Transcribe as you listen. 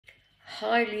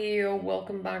Hi Leo,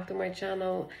 welcome back to my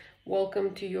channel.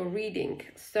 Welcome to your reading.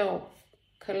 So,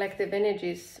 collective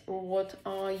energies, what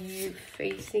are you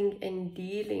facing and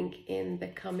dealing in the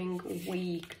coming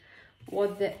week?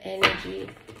 What the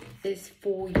energy is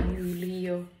for you,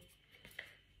 Leo?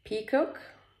 Peacock,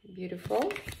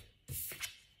 beautiful,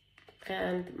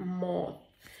 and moth.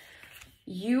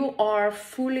 You are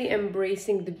fully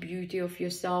embracing the beauty of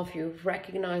yourself. You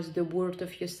recognize the worth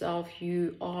of yourself.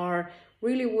 You are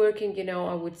really working,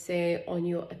 I would say, on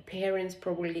your appearance,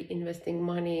 probably investing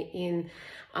money in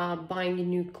buying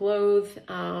new clothes,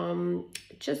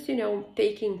 just,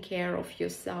 taking care of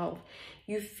yourself.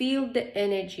 You feel the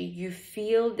energy, you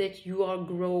feel that you are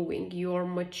growing, you are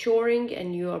maturing,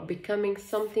 and you are becoming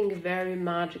something very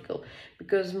magical.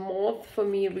 Because moth for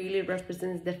me really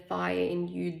represents the fire in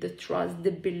you, the trust,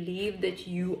 the belief that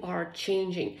you are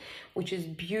changing, which is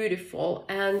beautiful.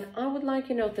 And I would like,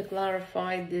 to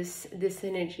clarify this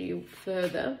energy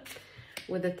further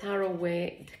with the tarot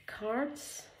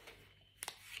cards.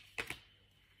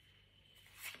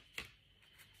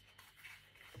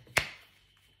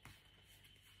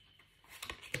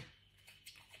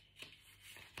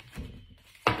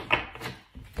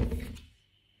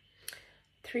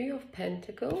 Three of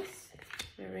Pentacles,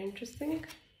 very interesting.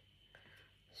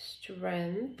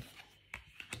 Strength.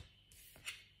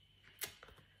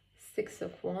 Six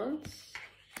of Wands.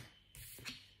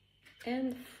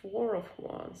 And Four of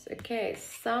Wands. Okay,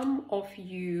 some of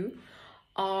you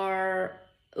are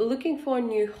looking for a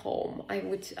new home.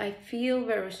 I feel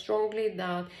very strongly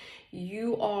that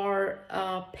you are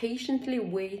patiently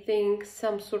waiting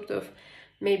some sort of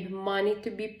maybe money to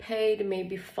be paid,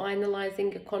 maybe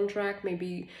finalizing a contract,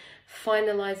 maybe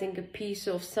finalizing a piece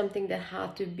of something that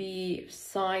had to be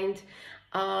signed,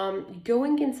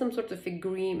 going in some sort of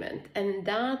agreement, and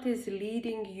that is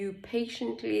leading you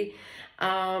patiently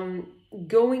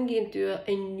going into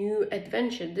a new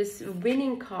adventure. This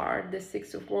winning card, the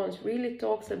Six of Wands, really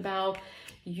talks about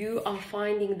you are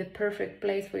finding the perfect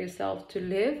place for yourself to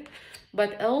live.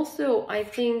 But also, I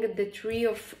think the Three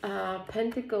of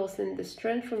Pentacles and the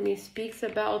Strength for me speaks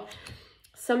about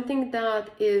something that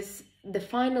is the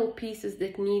final pieces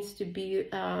that needs to be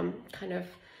kind of,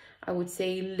 I would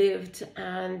say, lived.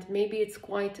 And maybe it's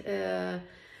quite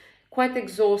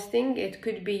exhausting. It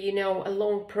could be, a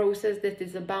long process that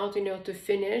is about, to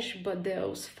finish. But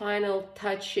those final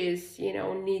touches,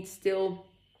 need still,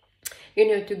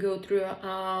 to go through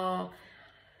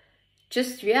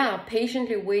just,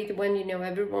 patiently wait when,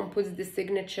 everyone puts the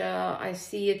signature. I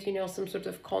see it, some sort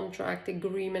of contract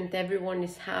agreement. Everyone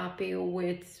is happy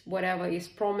with whatever is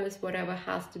promised, whatever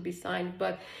has to be signed.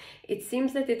 But it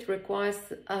seems that it requires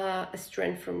a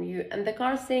strength from you. And the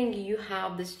card saying you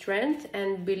have the strength,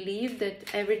 and believe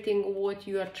that everything what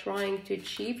you are trying to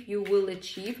achieve, you will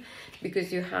achieve,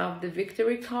 because you have the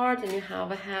Victory card and you have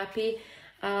a happy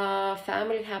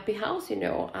family, happy house,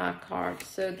 card.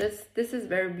 So this is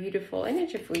very beautiful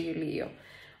energy for you, Leo.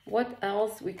 What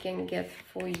else we can get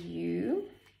for you?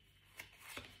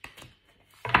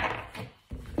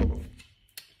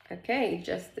 Okay,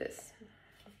 Justice.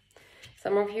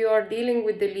 Some of you are dealing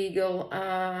with the legal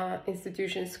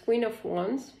institutions. Queen of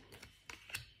Wands,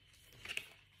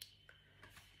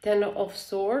 Ten of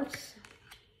Swords,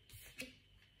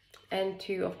 and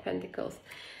Two of Pentacles.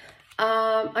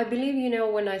 I believe,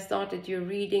 when I started your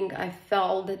reading, I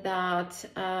felt that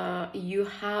you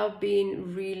have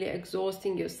been really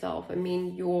exhausting yourself. I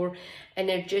mean, your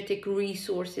energetic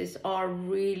resources are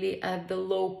really at the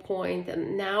low point,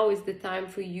 and now is the time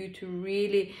for you to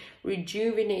really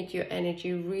rejuvenate your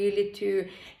energy, really to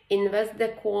invest the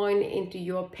coin into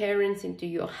your appearance, into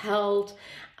your health,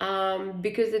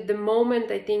 because at the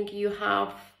moment I think you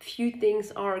have few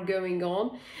things are going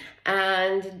on,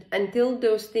 and until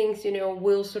those things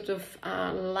will sort of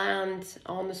land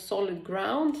on a solid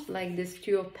ground, like this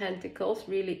Two of Pentacles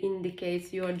really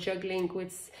indicates you are juggling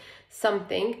with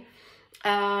something.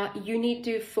 You need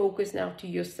to focus now to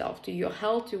yourself, to your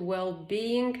health, to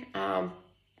well-being,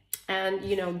 and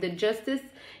the Justice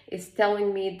is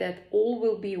telling me that all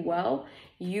will be well.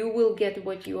 You will get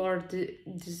what you are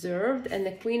deserved. And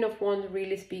the Queen of Wands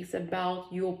really speaks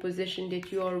about your position,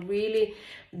 that you are really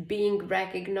being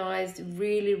recognized,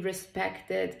 really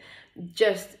respected.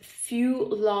 Just few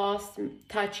last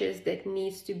touches that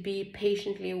needs to be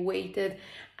patiently waited,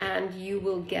 and you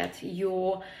will get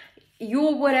your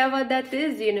whatever that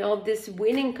is. This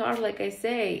winning card, like I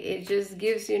say, it just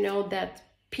gives that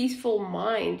peaceful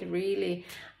mind, really,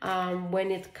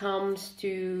 when it comes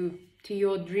to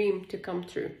your dream to come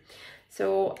true.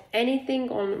 So anything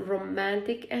on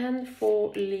romantic end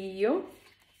for Leo?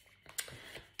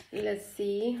 Let's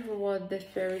see what the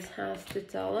fairies has to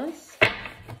tell us.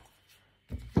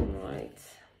 right.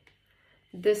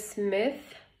 The Smith,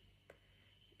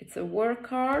 it's a work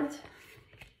card.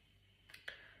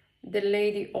 The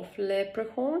Lady of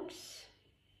Leprechauns,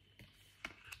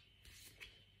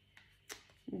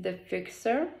 the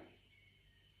Fixer,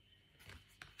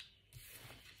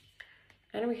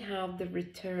 and we have the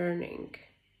Returning.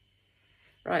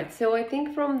 Right, so I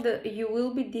think from the, you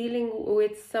will be dealing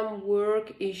with some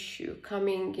work issue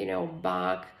coming, you know,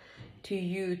 back to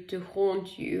you, to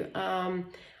haunt you.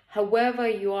 However,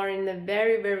 you are in a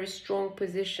very, very strong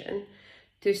position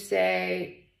to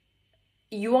say,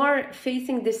 you are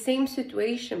facing the same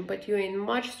situation, but you're in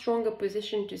much stronger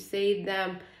position to say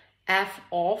them F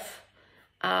off,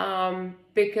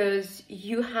 because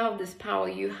you have this power,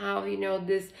 you have, you know,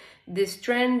 this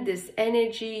strength, this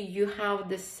energy, you have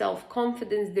this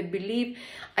self-confidence, the belief.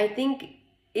 I think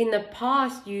in the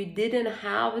past you didn't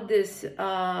have this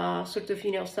sort of,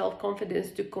 you know,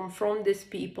 self-confidence to confront these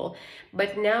people,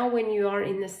 but now when you are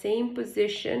in the same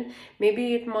position,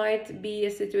 maybe it might be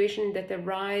a situation that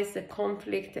arises, a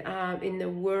conflict in the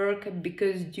work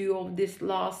because due of these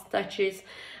last touches,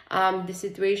 the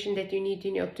situation that you need,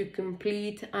 you know, to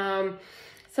complete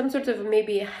some sort of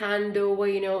maybe a handover,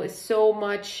 you know, is so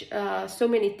much, so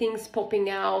many things popping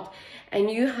out, and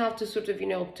you have to sort of, you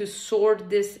know, to sort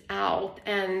this out.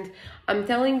 And I'm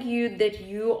telling you that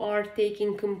you are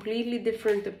taking completely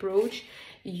different approach.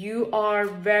 You are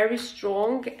very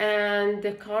strong, and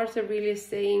the cards are really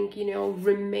saying, you know,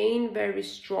 remain very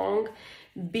strong.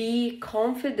 Be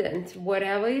confident,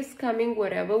 whatever is coming,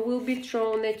 whatever will be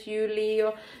thrown at you,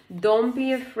 Leo, don't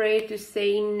be afraid to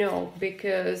say no,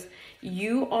 because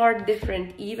you are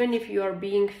different, even if you are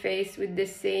being faced with the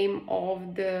same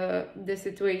of the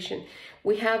situation.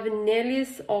 We have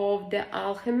Nellis of the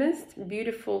Alchemist,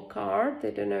 beautiful card.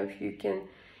 I don't know if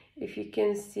you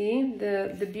can see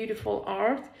the beautiful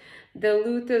art. The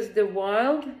Lotus, the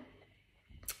Wild,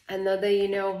 another, you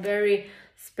know, very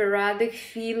sporadic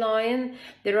feline.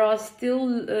 There are still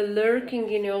lurking,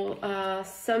 you know,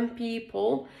 some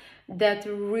people that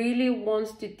really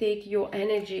wants to take your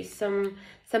energy, some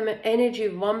energy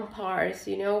vampires,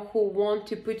 you know, who want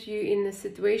to put you in a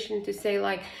situation to say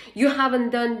like, you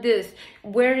haven't done this,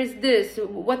 where is this,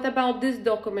 what about this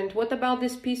document, what about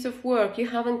this piece of work, you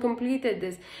haven't completed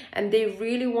this. And they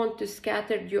really want to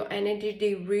scatter your energy,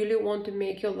 they really want to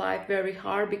make your life very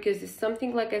hard, because it's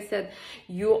something, like I said,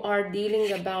 you are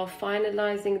dealing about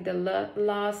finalizing the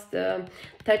last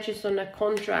touches on a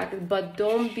contract. But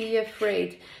don't be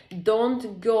afraid,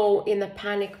 don't go in a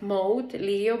panic mode,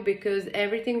 Leo, because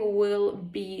everything will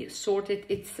be sorted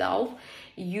itself.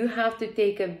 You have to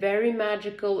take a very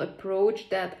magical approach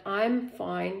that I'm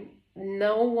fine,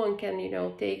 no one can, you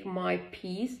know, take my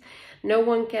peace, no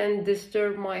one can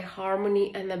disturb my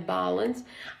harmony and the balance.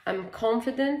 I'm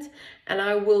confident and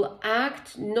I will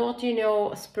act, not, you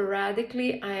know,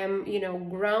 sporadically. I am, you know,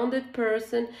 grounded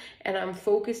person, and I'm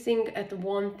focusing at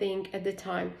one thing at a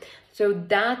time. So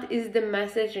that is the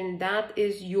message, and that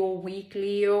is your week,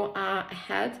 Leo,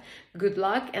 ahead. Good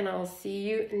luck, and I'll see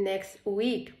you next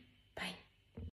week.